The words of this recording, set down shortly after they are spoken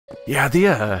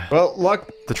Yeah, Well,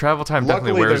 the travel time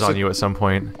definitely wears on you at some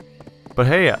point. But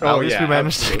hey, at least we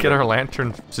managed to get our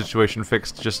lantern situation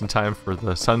fixed just in time for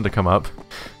the sun to come up.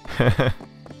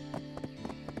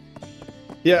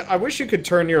 Yeah, I wish you could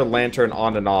turn your lantern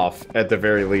on and off, at the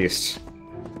very least.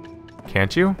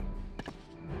 Can't you?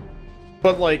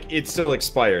 But, like, it still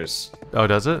expires. Oh,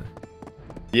 does it?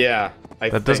 Yeah, I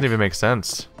think. That doesn't even make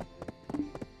sense.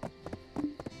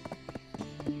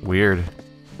 Weird.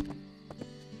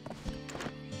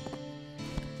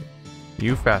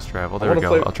 You fast travel. There we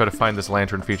go. I'll try to find this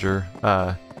lantern feature.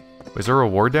 Is there a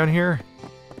reward down here?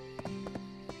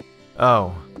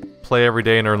 Oh. Play every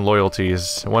day and earn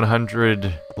loyalties.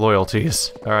 100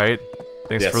 loyalties. Alright.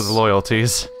 Thanks for the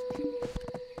loyalties.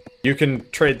 You can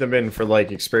trade them in for,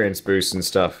 like, experience boosts and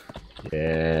stuff.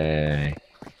 Yay.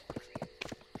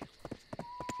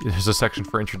 There's a section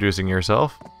for introducing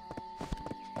yourself.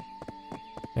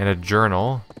 And a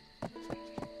journal.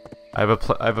 I've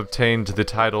obtained the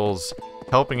titles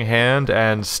Helping Hand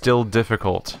and Still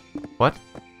Difficult. What?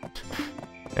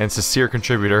 And Sincere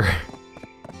Contributor.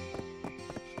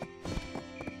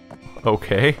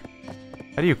 Okay.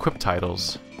 How do you equip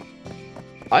titles?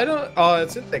 I don't...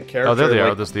 it's in the character. Oh, there they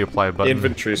are. There's the apply button.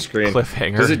 Inventory screen.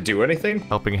 Cliffhanger. Does it do anything?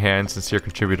 Helping Hand, Sincere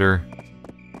Contributor.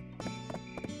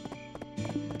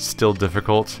 Still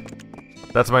Difficult.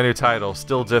 That's my new title.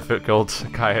 Still Difficult,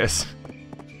 Caius.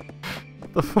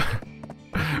 The fuck?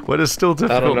 What does Still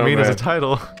Difficult mean as a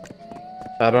title?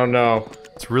 I don't know.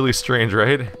 It's really strange,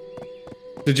 right?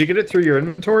 Did you get it through your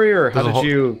inventory, or how did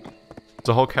you... There's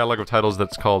a whole catalog of titles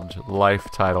that's called Life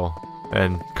Title,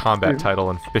 and Combat Title,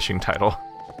 and Fishing Title.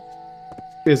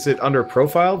 Is it under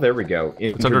Profile? There we go.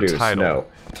 It's under Title. No.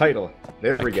 Title.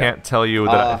 There we go. I can't tell you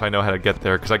that if I know how to get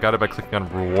there, because I got it by clicking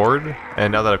on Reward,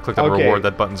 and now that I've clicked on Reward,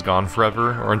 that button's gone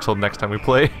forever, or until next time we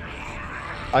play.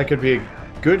 I could be a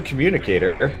good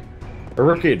communicator, a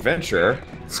rookie adventurer,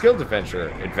 skilled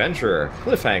adventurer,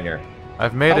 cliffhanger.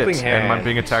 I've made it, and I'm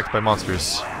being attacked by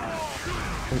monsters.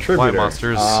 Contributor. Why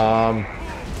monsters?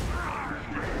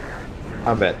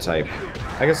 Combat type.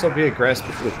 I guess I'll be a grasp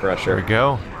with pressure. There we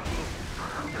go.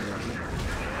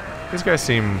 These guys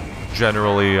seem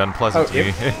generally unpleasant to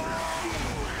me.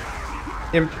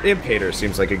 Impater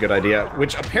seems like a good idea,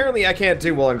 which apparently I can't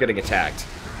do while I'm getting attacked.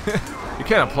 You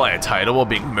can't apply a title while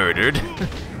being murdered.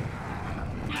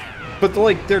 But,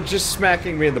 like, they're just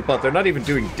smacking me in the butt. They're not even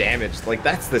doing damage. Like,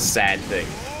 that's the sad thing.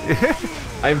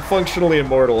 I'm functionally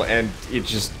immortal, and it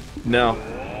just... no.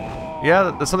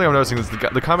 Yeah, that's something I'm noticing. Is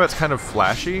the combat's kind of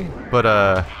flashy, but,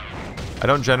 I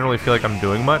don't generally feel like I'm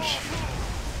doing much.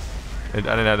 It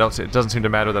doesn't seem to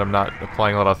matter that I'm not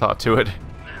applying a lot of thought to it.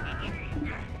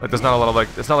 Like, there's not a lot of, like...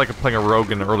 It's not like playing a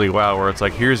rogue in early WoW, where it's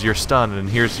like, here's your stun, and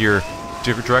here's your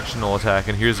directional attack,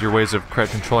 and here's your ways of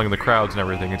controlling the crowds and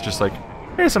everything. It's just like...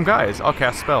 Hey, some guys, I'll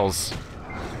cast spells.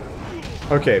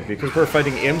 Okay, because we're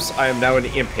fighting imps, I am now an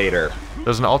impater.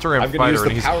 There's an Alter Imp fighter,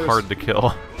 and he's hard to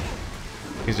kill.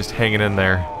 He's just hanging in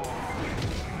there.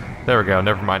 There we go,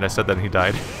 never mind, I said that and he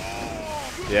died.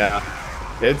 Yeah,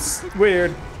 it's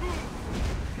weird.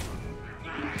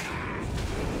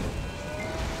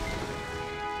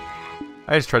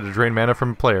 I just tried to drain mana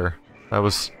from a player. That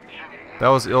was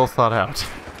ill thought out,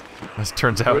 as it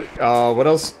turns out. What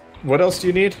else? What else do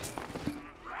you need?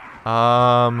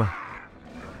 I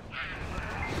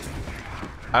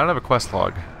don't have a quest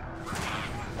log.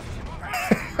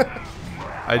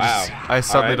 I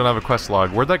suddenly don't have a quest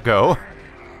log. Where'd that go?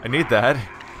 I need that.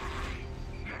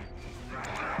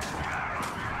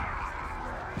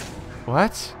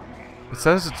 What? It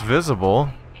says it's visible.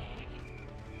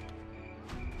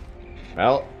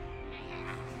 Well,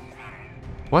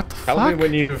 what the fuck? Tell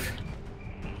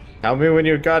me when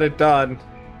you've got it done.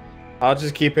 I'll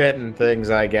just keep hitting things,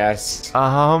 I guess.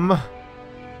 How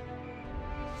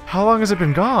long has it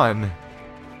been gone?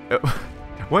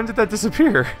 When did that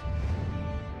disappear?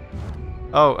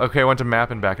 Oh, okay, I went to map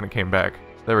and back and it came back.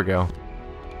 There we go.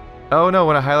 Oh no,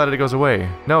 when I highlight it, it goes away.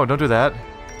 No, don't do that.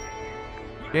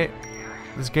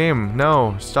 This game,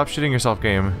 no. Stop shooting yourself,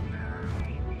 game.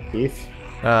 Keith?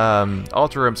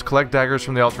 Alter Imps. Collect daggers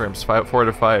from the Alter Imps. 4 out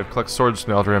of 5. Collect swords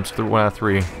from the Alter Imps. 1 out of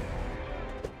 3.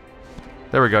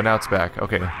 There we go, now it's back.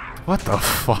 Okay. What the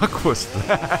fuck was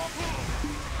that?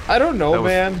 I don't know,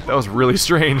 man. That was really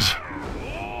strange.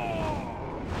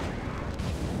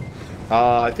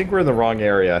 I think we're in the wrong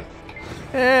area.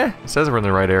 It says we're in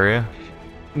the right area.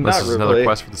 Unless there's another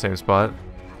quest for the same spot.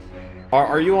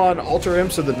 Are you on Alter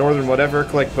Imps or the Northern whatever?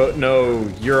 Collect boat? No,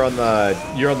 you're on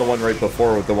the one right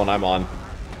before with the one I'm on.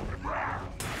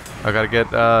 I gotta get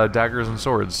daggers and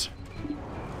swords.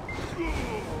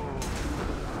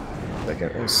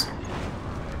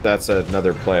 That's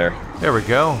another player. There we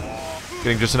go.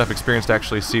 Getting just enough experience to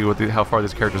actually see what how far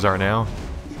these characters are now.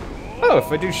 Oh,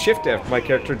 if I do Shift F, my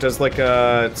character does like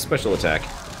a special attack.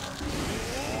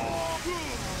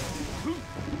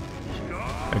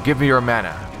 Now give me your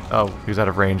mana. Oh, he's out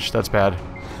of range. That's bad.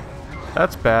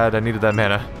 That's bad. I needed that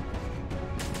mana.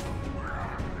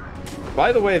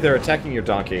 By the way, they're attacking your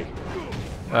donkey.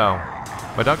 Oh.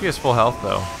 My donkey has full health,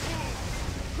 though.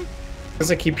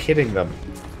 Because I keep hitting them.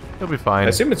 He'll be fine. I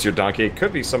assume it's your donkey. It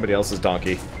could be somebody else's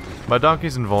donkey. My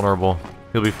donkey's invulnerable.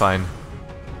 He'll be fine.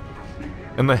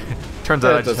 And then, turns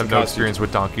out I just have no experience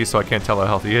with donkeys, so I can't tell how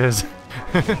healthy he is.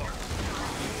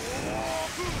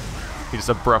 He just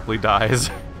abruptly dies.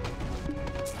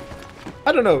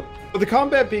 I don't know. With the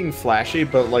combat being flashy,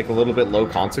 but like a little bit low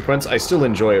consequence, I still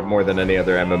enjoy it more than any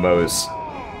other MMOs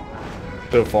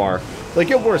so far. Like,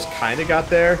 Guild Wars kinda got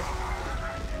there,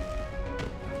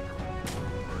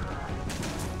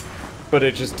 but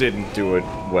it just didn't do it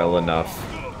well enough.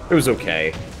 It was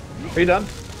okay. Are you done?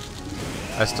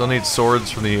 I still need swords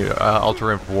from the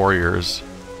Altar Imp Warriors.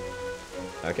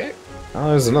 Okay.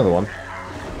 Oh, there's another one.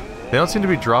 They don't seem to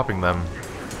be dropping them.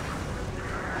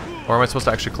 Or am I supposed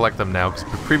to actually collect them now? Because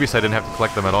previously I didn't have to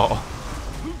collect them at all.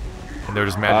 And they're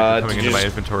just magically coming into my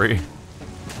inventory.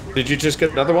 Did you just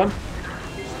get another one?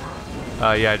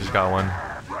 Yeah, I just got one.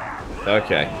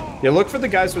 Okay. Yeah, look for the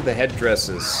guys with the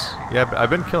headdresses. Yeah, I've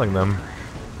been killing them.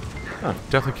 Huh.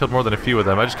 Definitely killed more than a few of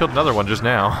them. I just killed another one just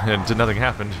now, and nothing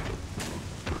happened.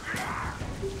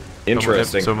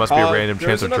 Interesting. So it must be a random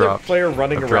chance of drop. There's another player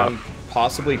running around,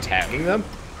 possibly tagging them.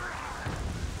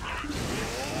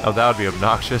 Oh, that would be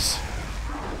obnoxious.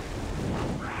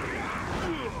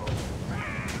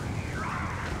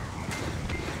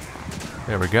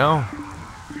 There we go.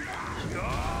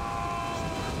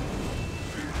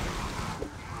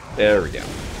 There we go.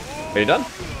 Are you done?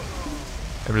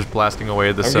 I'm just blasting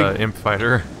away this imp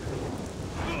fighter.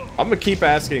 I'm gonna keep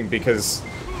asking because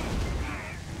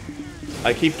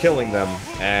I keep killing them,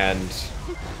 and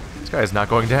this guy is not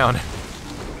going down.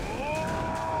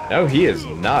 No, he is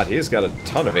not. He's got a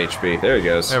ton of HP. There he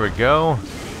goes. There we go.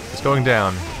 It's going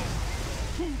down.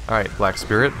 Alright, Black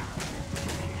Spirit.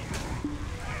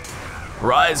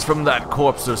 Rise from that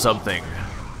corpse or something.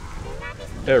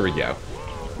 There we go.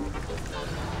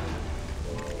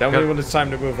 Tell me when it's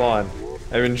time to move on.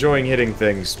 I'm enjoying hitting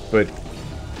things, but...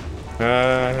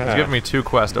 He's given me 2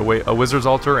 quests, a Wizard's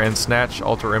Altar and Snatch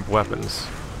Altar Imp Weapons.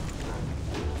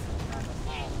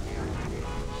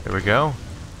 There we go.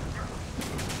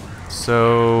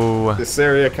 So... This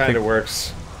area kind of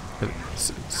works.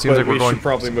 Seems like we're going... we should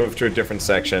probably move to a different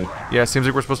section. Yeah, it seems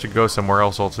like we're supposed to go somewhere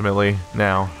else ultimately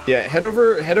now. Yeah, head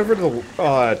over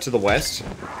to the west.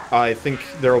 I think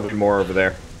there will be more over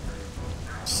there.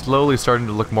 Slowly starting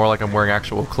to look more like I'm wearing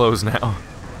actual clothes now.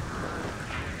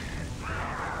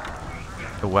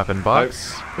 The weapon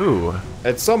box. Ooh.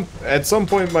 At some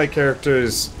point, my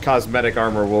character's cosmetic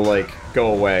armor will like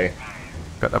go away.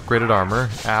 Got upgraded armor.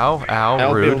 Ow, ow,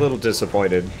 I'll rude. be a little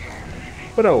disappointed,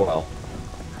 but oh well.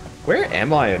 Where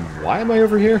am I and why am I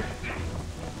over here?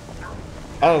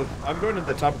 Oh, I'm going to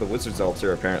the top of the Wizard's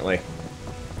Altar apparently.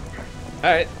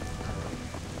 All right.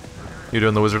 You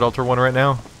doing the Wizard Altar one right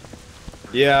now?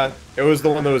 Yeah, it was the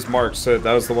one that was marked, so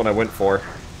that was the one I went for.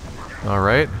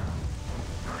 Alright.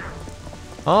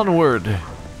 Onward!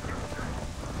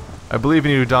 I believe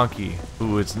in you, Donkey.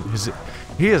 Ooh,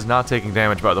 he is not taking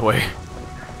damage, by the way.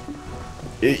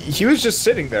 He was just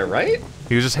sitting there, right?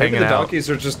 He was just Maybe hanging the out. donkeys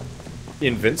are just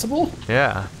invincible?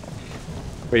 Yeah.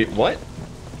 Wait, what?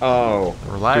 Oh.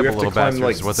 Reliable do we have little to climb, bastards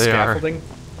like, is what they scaffolding?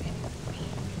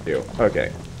 Ew.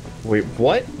 Okay. Wait,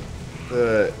 what?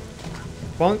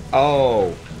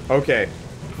 Oh, okay.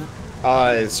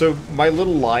 So my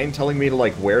little line telling me to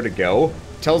like where to go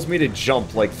tells me to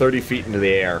jump like 30 feet into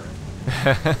the air.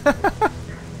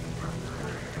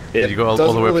 Did you go all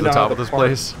the way up to the top of this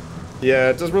place? Yeah,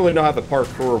 it doesn't really know how the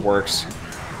parkour works.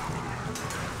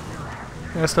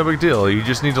 That's no big deal. You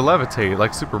just need to levitate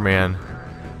like Superman.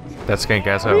 That skank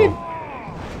asshole.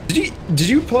 Did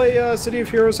you play City of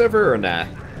Heroes ever or nah?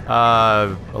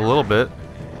 A little bit.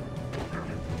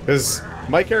 Because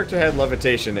my character had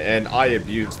levitation, and I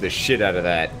abused the shit out of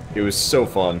that. It was so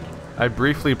fun. I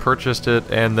briefly purchased it,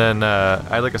 and then I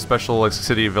had like a special like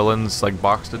City of Villains like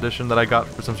boxed edition that I got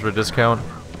for some sort of discount.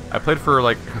 I played for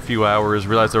like a few hours,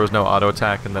 realized there was no auto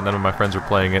attack, and then none of my friends were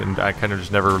playing it, and I kind of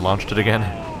just never launched it again.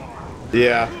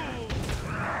 Yeah.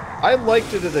 I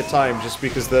liked it at the time just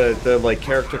because the like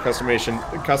character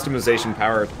customization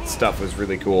power stuff was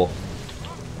really cool.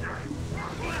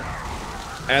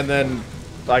 And then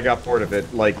I got bored of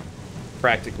it, like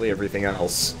practically everything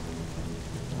else.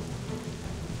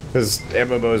 Because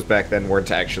MMOs back then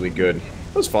weren't actually good.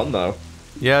 It was fun though.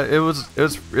 Yeah, it was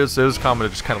common to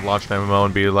just kind of launch an MMO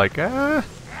and be like,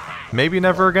 maybe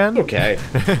never again. Okay.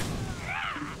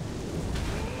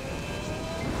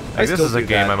 Like, this is a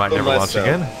game I might never launch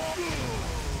again.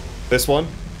 This one?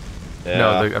 Yeah.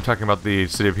 No, I'm talking about the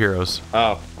City of Heroes.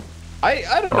 Oh. I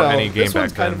don't know. Or any game this back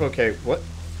one's kind then. of okay. What?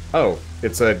 Oh,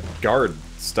 it's a guard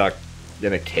stuck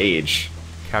in a cage.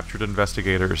 Captured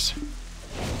investigators.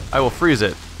 I will freeze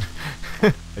it.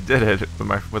 I did it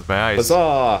with my ice.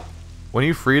 Huzzah! When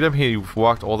you freed him, he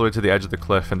walked all the way to the edge of the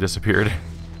cliff and disappeared.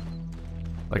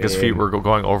 Like his feet were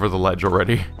going over the ledge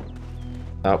already.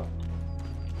 Oh.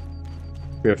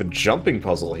 We have a jumping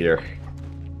puzzle here.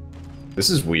 This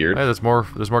is weird. Hey, there's more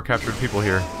captured people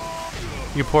here.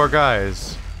 You poor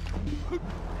guys.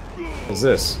 What's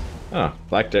this? Oh,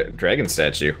 Black Dragon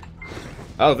statue.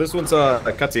 Oh, this one's a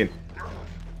cutscene.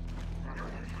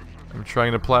 I'm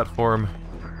trying to platform.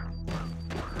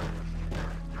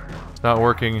 It's not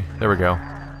working. There we go.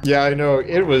 Yeah, I know.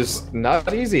 It was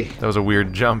not easy. That was a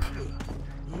weird jump.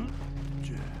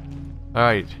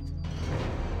 Alright.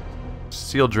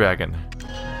 Seal Dragon.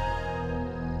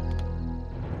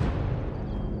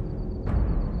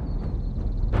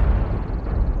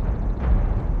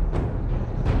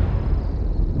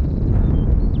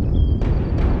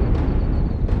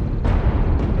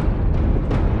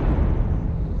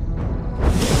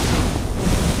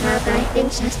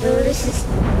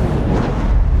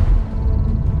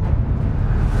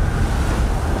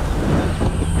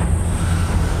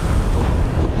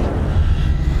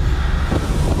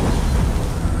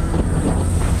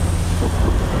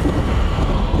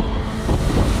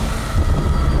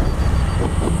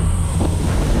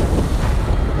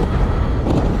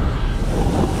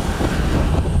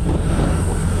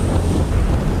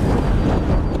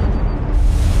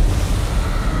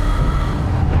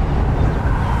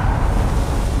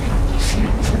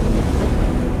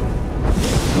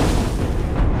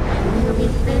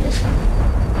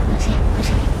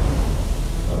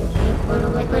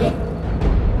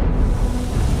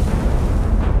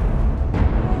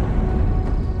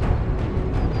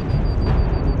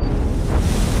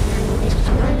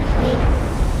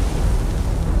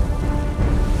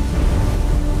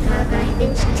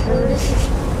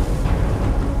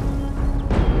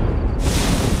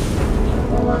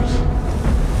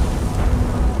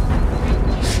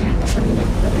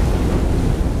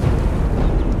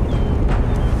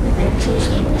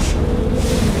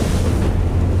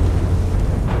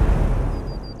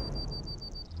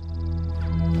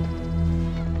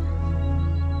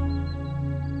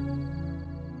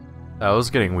 That was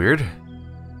getting weird.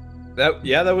 That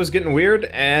was getting weird,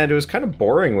 and it was kind of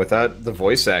boring without the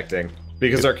voice acting.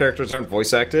 Because our characters aren't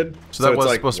voice acted. So that was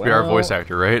like, supposed to be our voice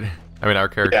actor, right? I mean, our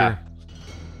character. Yeah.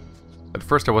 At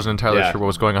first I wasn't entirely sure what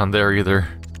was going on there either.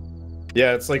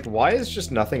 Yeah, it's like, why is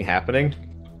just nothing happening?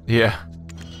 Yeah.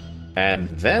 And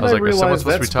then I realized someone's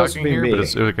supposed that's to be talking here, me.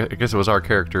 but I guess it was our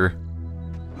character.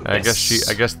 And Yes.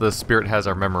 I guess the spirit has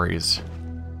our memories.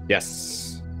 Yes.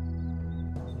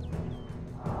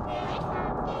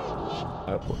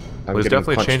 It was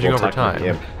definitely changing over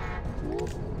time.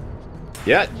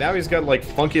 Yeah, now he's got like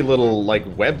funky little like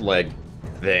web leg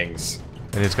things.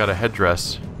 And he's got a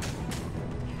headdress.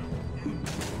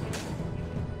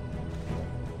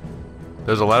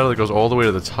 There's a ladder that goes all the way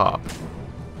to the top.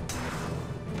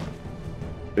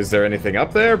 Is there anything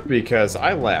up there? Because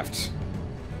I left.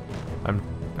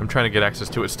 I'm trying to get access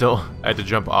to it still. I had to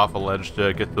jump off a ledge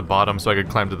to get to the bottom so I could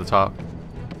climb to the top.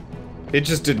 It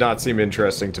just did not seem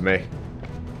interesting to me.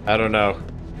 I don't know.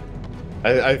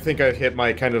 I think I've hit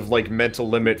my kind of like mental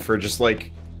limit for just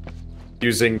like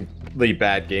using the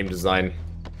bad game design.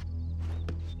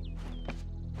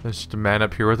 There's just a man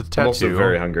up here with a tattoo. I'm also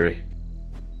very hungry.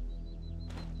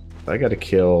 I gotta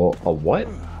kill a what?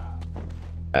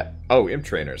 Oh, imp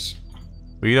trainers.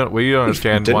 What you don't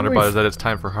understand, Wanderbot, is that it's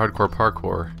time for hardcore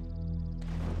parkour.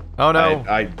 Oh no!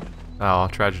 Oh,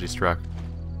 tragedy struck.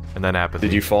 And then apathy.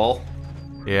 Did you fall?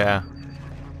 Yeah.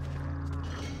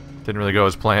 Didn't really go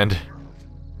as planned.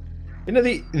 You know,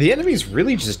 the enemies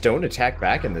really just don't attack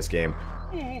back in this game.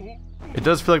 It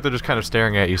does feel like they're just kind of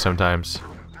staring at you sometimes.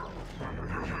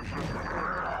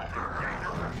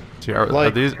 See,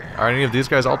 are any of these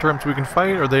guys alter imps we can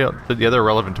fight, or they're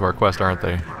irrelevant to our quest, aren't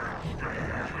they?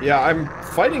 Yeah, I'm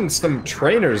fighting some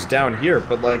trainers down here,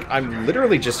 but like I'm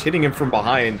literally just hitting him from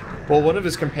behind, while one of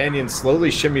his companions slowly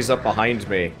shimmies up behind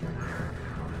me.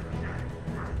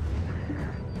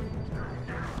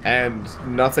 And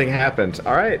nothing happened.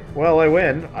 Alright, well I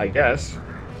win, I guess.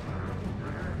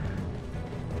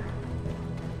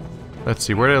 Let's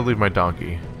see, where did I leave my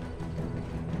donkey?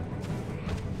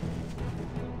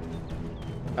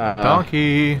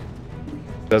 Donkey.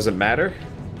 Doesn't matter.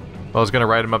 Well, I was gonna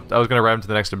ride him up. I was gonna ride him to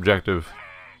the next objective.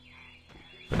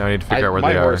 But now I need to figure out where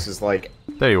they are. My horse is like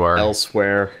there you are.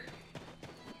 Elsewhere.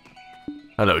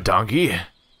 Hello, donkey.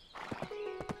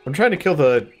 I'm trying to kill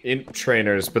the imp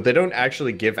trainers, but they don't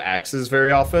actually give axes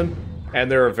very often, and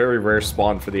they're a very rare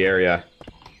spawn for the area.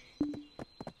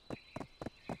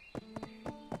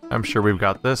 I'm sure we've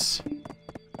got this.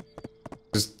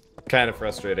 Just kind of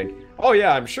frustrating. Oh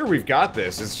yeah, I'm sure we've got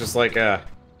this. It's just like, hey,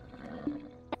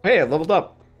 I leveled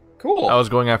up. Cool. I was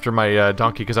going after my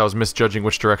donkey because I was misjudging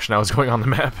which direction I was going on the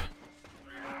map.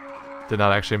 Did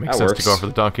not actually make sense to go for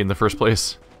the donkey in the first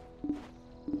place.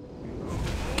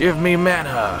 Give me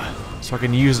mana, so I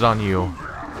can use it on you.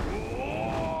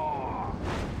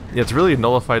 Yeah, it's really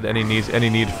nullified any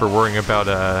need for worrying about.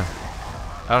 I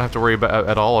don't have to worry about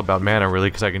at all about mana really,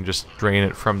 because I can just drain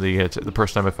it from the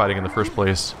person I'm fighting in the first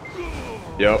place.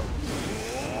 Yep.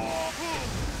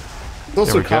 It's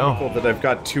also comical that I've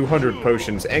got 200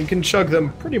 potions and can chug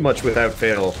them pretty much without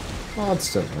fail,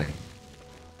 constantly.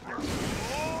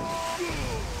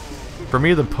 For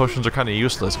me, the potions are kind of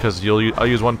useless because I'll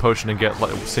use one potion and get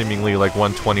seemingly like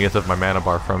 1/20th of my mana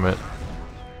bar from it.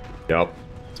 Yep.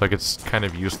 So like it's kind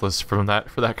of useless for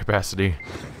that capacity.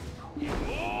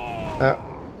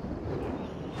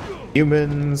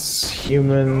 Humans.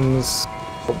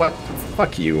 What?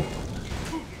 Fuck you.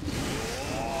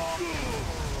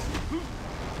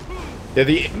 Yeah,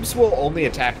 the imps will only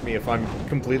attack me if I'm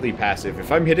completely passive.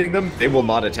 If I'm hitting them, they will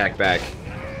not attack back.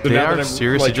 So they are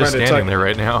seriously like, just standing there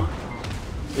right now.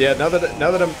 Yeah, now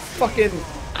that I'm fucking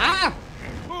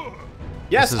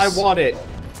Yes, I want it.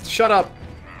 Shut up.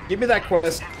 Give me that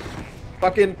quest.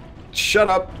 Fucking shut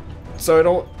up, so I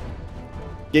don't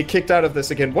get kicked out of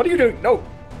this again. What are you doing? No,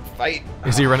 fight.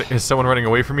 Is someone running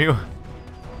away from you?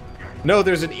 No,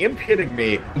 there's an imp hitting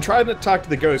me. I'm trying to talk to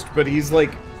the ghost, but he's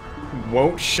like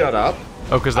won't shut up.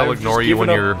 Oh, because they'll ignore you when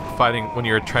you're fighting, when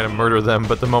you're trying to murder them,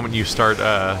 but the moment you start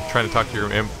trying to talk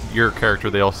to your character,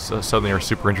 they all suddenly are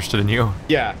super interested in you.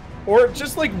 Yeah, or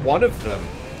just like one of them.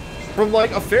 From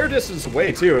like a fair distance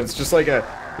away, too. It's just like a,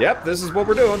 yep, this is what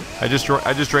we're doing. I just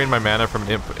drained my mana from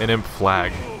an imp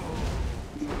flag.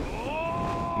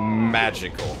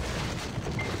 Magical.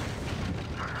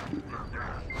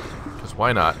 Because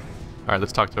why not? Alright,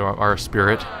 let's talk to our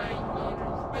spirit.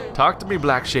 Talk to me,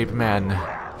 black shape man.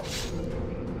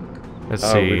 Let's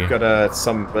see. We've got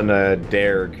something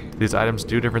Derg. These items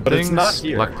do different things. It's not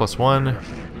here. Luck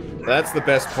 +1. That's the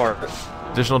best part.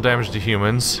 Additional damage to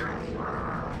humans.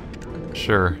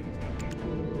 Sure.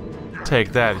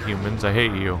 Take that, humans. I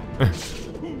hate you.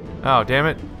 Oh, damn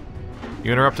it.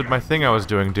 You interrupted my thing I was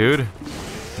doing, dude.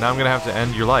 Now I'm gonna have to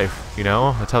end your life, you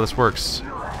know? That's how this works.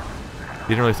 You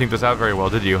didn't really think this out very well,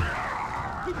 did you?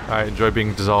 I enjoy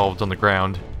being dissolved on the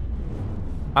ground.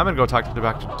 I'm gonna go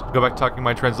go back talking to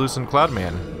my translucent cloud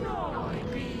man.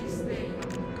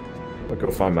 I'll go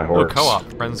find my horse. Oh, co-op,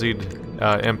 frenzied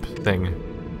imp thing.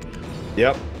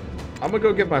 Yep. I'm gonna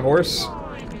go get my horse.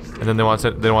 And then they want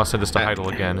to send us to idle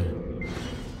again.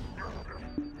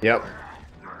 Yep.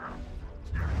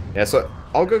 Yeah, so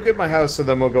I'll go get my house, and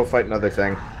then we'll go fight another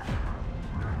thing.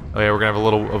 Oh yeah, we're gonna have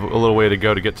a little way to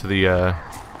go to get to the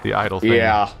idle thing.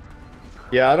 Yeah.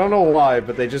 Yeah, I don't know why,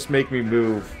 but they just make me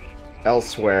move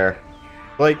elsewhere.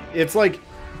 Like, it's like,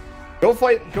 go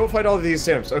fight all of these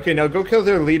imps. Okay, now go kill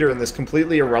their leader in this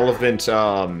completely irrelevant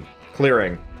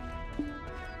clearing.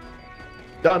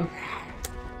 Done.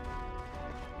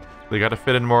 They gotta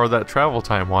fit in more of that travel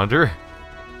time, Wander.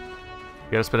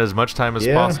 You gotta spend as much time as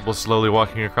possible slowly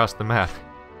walking across the map.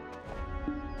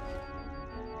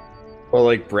 Well,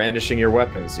 like brandishing your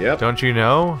weapons, yep. Don't you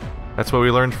know? That's what we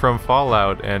learned from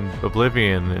Fallout and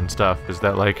Oblivion and stuff, is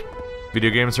that, like, video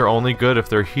games are only good if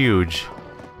they're huge.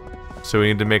 So we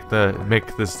need to make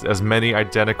this as many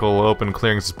identical open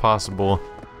clearings as possible,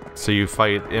 so you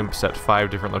fight imps at 5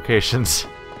 different locations.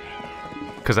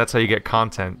 Because that's how you get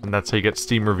content, and that's how you get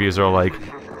Steam reviews are like,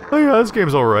 oh yeah, this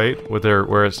game's alright, where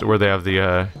they have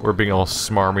the, we're being all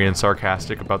smarmy and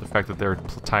sarcastic about the fact that their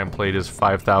time played is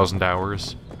 5,000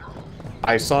 hours.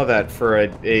 I saw that for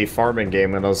a farming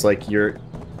game, and I was like, you're...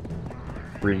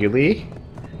 Really?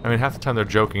 I mean, half the time they're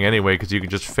joking anyway, because you can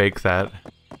just fake that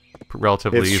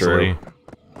relatively easily. True.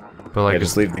 But like, yeah,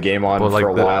 just leave the game on for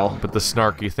a while. But the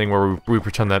snarky thing where we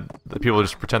pretend that people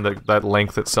just pretend that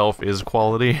length itself is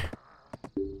quality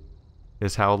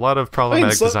is how a lot of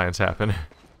problematic designs happen.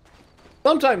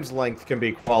 Sometimes length can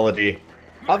be quality.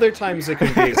 Other times it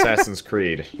can be Assassin's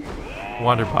Creed.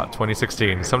 Wanderbot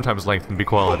 2016. Sometimes length can be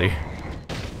quality.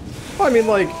 Well, I mean,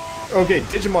 like, okay,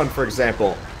 Digimon, for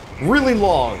example. Really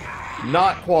long.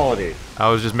 Not quality. I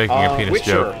was just making a penis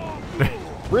joke.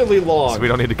 really long. So we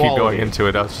don't need to keep quality. going into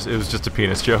it. It was just a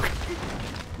penis joke.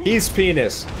 He's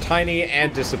penis, tiny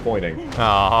and disappointing.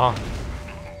 Aww.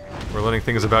 We're learning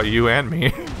things about you and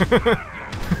me.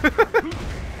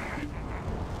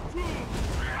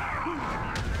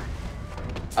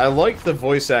 I like the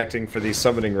voice acting for the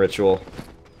summoning ritual.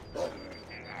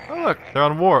 Oh look, they're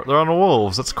on the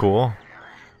wolves. That's cool.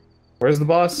 Where's the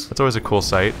boss? That's always a cool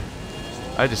sight.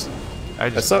 I just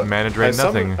managed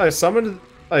nothing. I summoned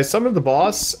the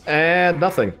boss and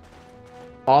nothing.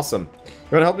 Awesome. You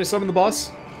wanna help me summon the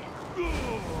boss?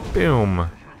 Boom.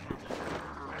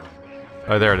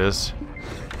 Oh, there it is.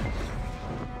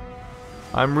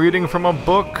 I'm reading from a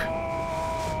book.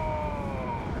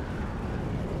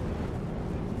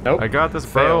 Nope. I got this,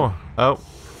 bro. Oh,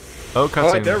 cutscene.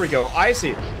 Alright, there we go. I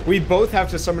see. We both have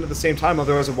to summon at the same time,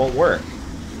 otherwise it won't work.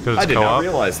 I did not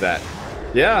realize that.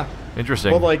 Yeah.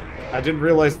 Interesting. Well, like, I didn't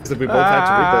realize that we both had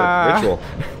to read the ritual.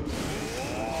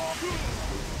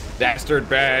 Dastard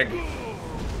bag.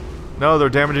 No, they're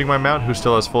damaging my mount, who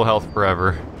still has full health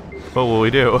forever. What will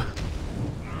we do?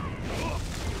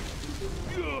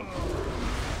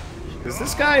 Is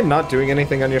this guy not doing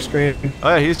anything on your screen?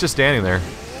 Oh yeah, he's just standing there.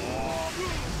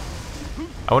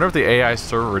 I wonder if the AI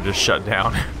server just shut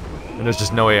down. And there's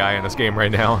just no AI in this game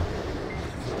right now.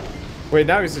 Wait,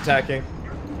 now he's attacking.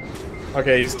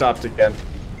 Okay, he stopped again.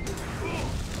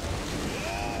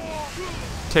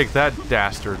 Take that,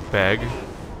 dastard bag.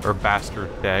 Or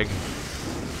bastard bag.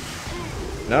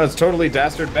 No, it's totally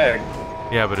dastard bag.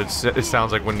 Yeah, but it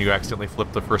sounds like when you accidentally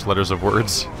flip the first letters of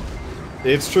words.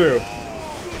 It's true.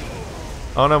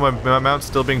 Oh no, my mount's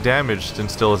still being damaged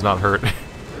and still is not hurt.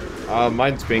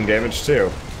 Mine's being damaged too.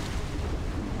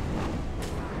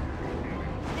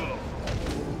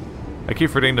 I keep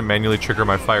forgetting to manually trigger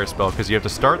my fire spell, because you have to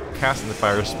start casting the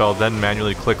fire spell, then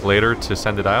manually click later to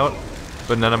send it out,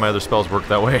 but none of my other spells work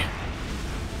that way.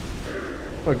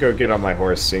 I'll go get on my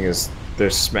horse, seeing as they're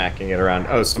smacking it around.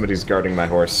 Oh, somebody's guarding my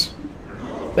horse.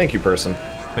 Thank you, person.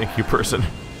 Thank you, person.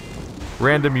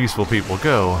 Random useful people,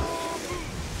 go.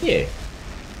 Yeah.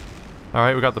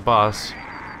 Alright, we got the boss.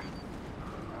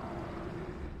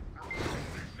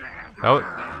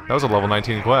 That was a level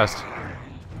 19 quest.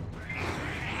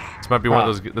 This might be one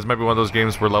of those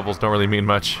games where levels don't really mean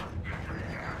much.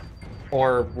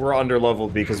 Or we're under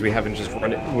leveled because we haven't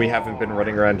been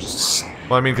running around just.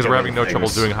 Well, I mean, because we're having no things. trouble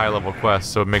doing high level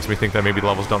quests, so it makes me think that maybe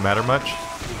levels don't matter much.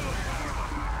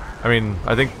 I mean,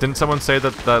 I think, didn't someone say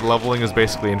that leveling is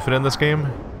basically infinite in this game?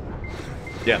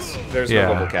 Yes, there's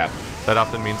no level cap. That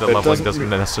often means that leveling doesn't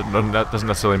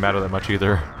necessarily matter that much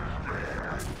either.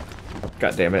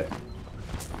 God damn it.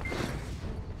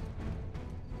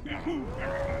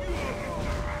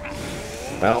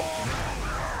 Well.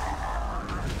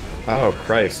 Oh,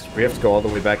 Christ. We have to go all the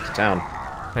way back to town.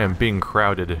 I am being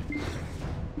crowded.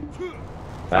 Well,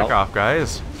 Back off,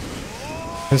 guys.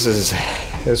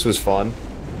 This was fun.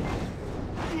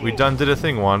 We done did a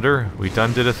thing, Wander. We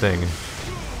done did a thing.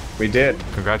 We did.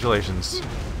 Congratulations.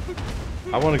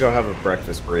 I want to go have a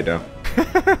breakfast burrito.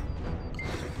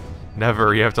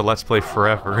 Never. You have to let's play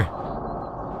forever.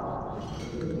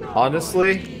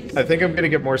 Honestly, I think I'm gonna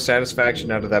get more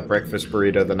satisfaction out of that breakfast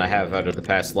burrito than I have out of the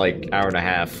past, like, hour and a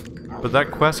half. But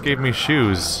that quest gave me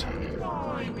shoes.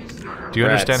 Do you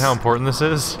understand how important this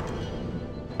is?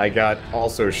 I got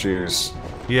also shoes.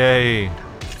 Yay.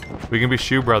 We can be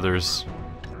shoe brothers.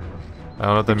 I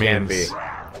don't know what that Can means. be.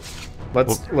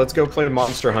 Let's go play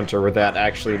Monster Hunter where that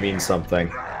actually means something.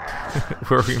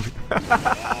 Where we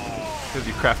because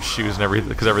you craft shoes and everything,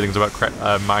 because everything's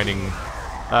about mining,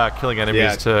 killing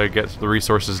enemies to get the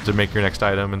resources to make your next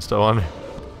item and so on.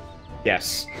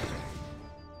 Yes.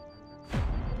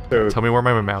 So, tell me where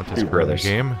my mount is for the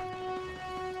game.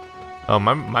 Oh,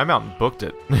 my mount booked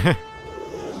it.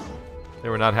 They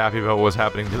were not happy about what was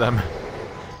happening to them.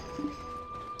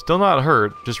 Still not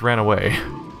hurt, just ran away.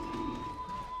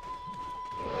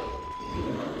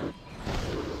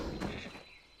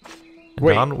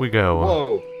 Wait. On we go.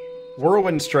 Whoa.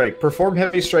 Whirlwind Strike. Perform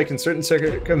heavy strike in certain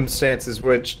circumstances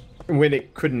when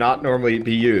it could not normally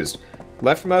be used.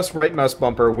 Left mouse, right mouse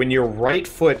bumper when your right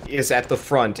foot is at the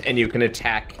front and you can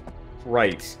attack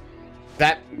right.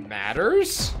 That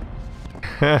matters?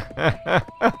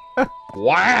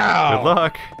 Wow! Good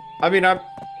luck. I mean,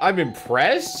 I'm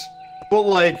impressed, but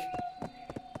like,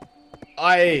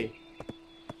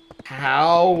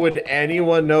 how would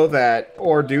anyone know that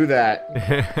or do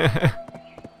that?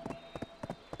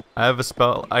 I have a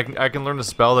spell. I can learn a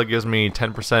spell that gives me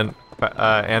 10%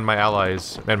 and my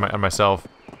allies and myself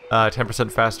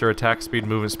 10% faster attack speed,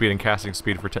 movement speed, and casting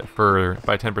speed by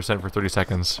 10% for 30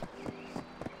 seconds.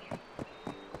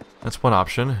 That's one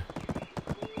option.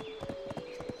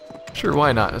 Sure,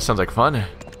 why not? That sounds like fun.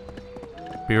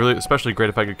 Be really, especially great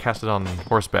if I could cast it on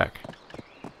horseback.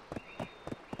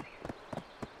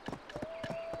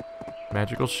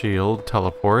 Magical shield,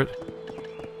 teleport.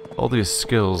 All these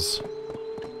skills.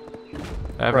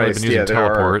 I haven't really been using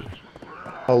teleport.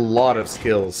 A lot of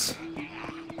skills.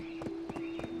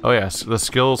 Oh yes, the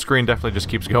skill screen definitely just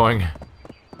keeps going.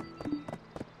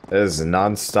 It is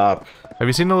non-stop. Have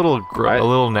you seen a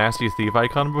little nasty thief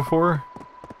icon before?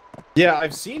 Yeah,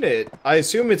 I've seen it. I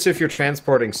assume it's if you're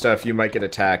transporting stuff, you might get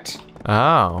attacked.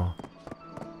 Oh.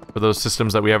 For those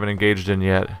systems that we haven't engaged in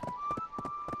yet.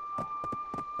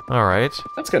 Alright.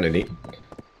 That's kind of neat.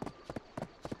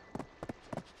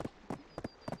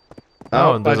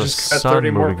 Oh, and there's I a just got sun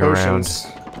 30 more moving around. potions.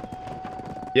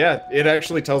 Yeah, it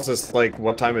actually tells us, like,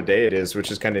 what time of day it is,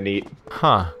 which is kind of neat.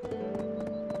 Huh.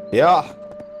 Yeah.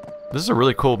 This is a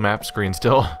really cool map screen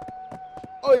still.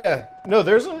 Oh yeah. No,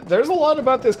 there's a lot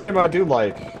about this game I do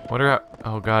like. Wonder how...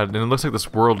 Oh god, and it looks like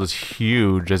this world is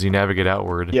huge as you navigate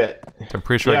outward. Yeah. I'm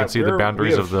pretty sure I can see the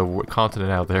boundaries of the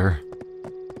continent out there.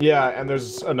 Yeah, and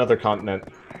there's another continent.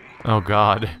 Oh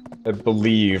god. I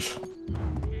believe.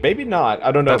 Maybe not.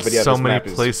 I don't know. That's but yeah, so this many map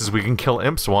is... places we can kill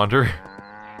imps, Wander.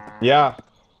 Yeah.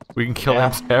 We can kill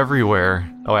imps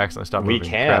everywhere. Oh, I accidentally stopped moving. We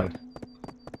can. Crap.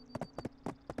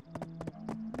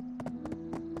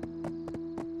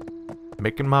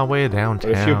 Making my way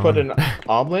downtown. If you put an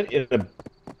omelet in a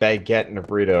baguette and a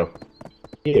burrito.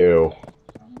 Ew.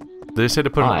 Did they say to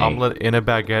put an omelet in a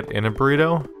baguette in a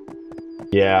burrito?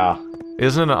 Yeah.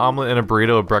 Isn't an omelet in a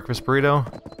burrito a breakfast burrito?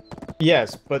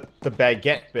 Yes, but the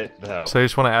baguette bit, though. So you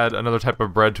just want to add another type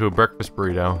of bread to a breakfast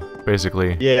burrito,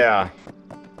 basically. Yeah.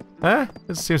 Eh,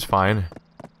 it seems fine.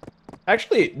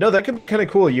 Actually, no, that could be kind of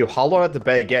cool. You hollow out the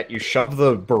baguette, you shove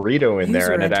the burrito in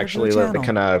there, and it actually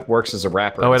kind of works as a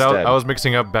wrapper wait, instead. I was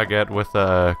mixing up baguette with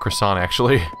croissant,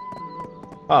 actually.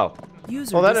 Oh.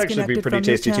 Well, that'd actually be pretty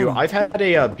tasty, too. I've had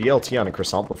a BLT on a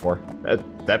croissant before.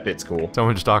 That bit's cool.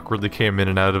 Someone just awkwardly came in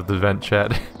and out of the vent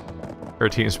chat. Or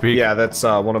TeamSpeak. Yeah, that's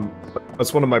one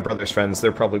of my brother's friends.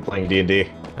 They're probably playing D&D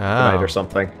tonight or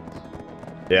something.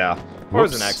 Yeah. Or it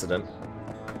was an accident.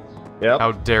 Yep.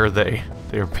 How dare they?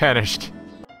 They are banished.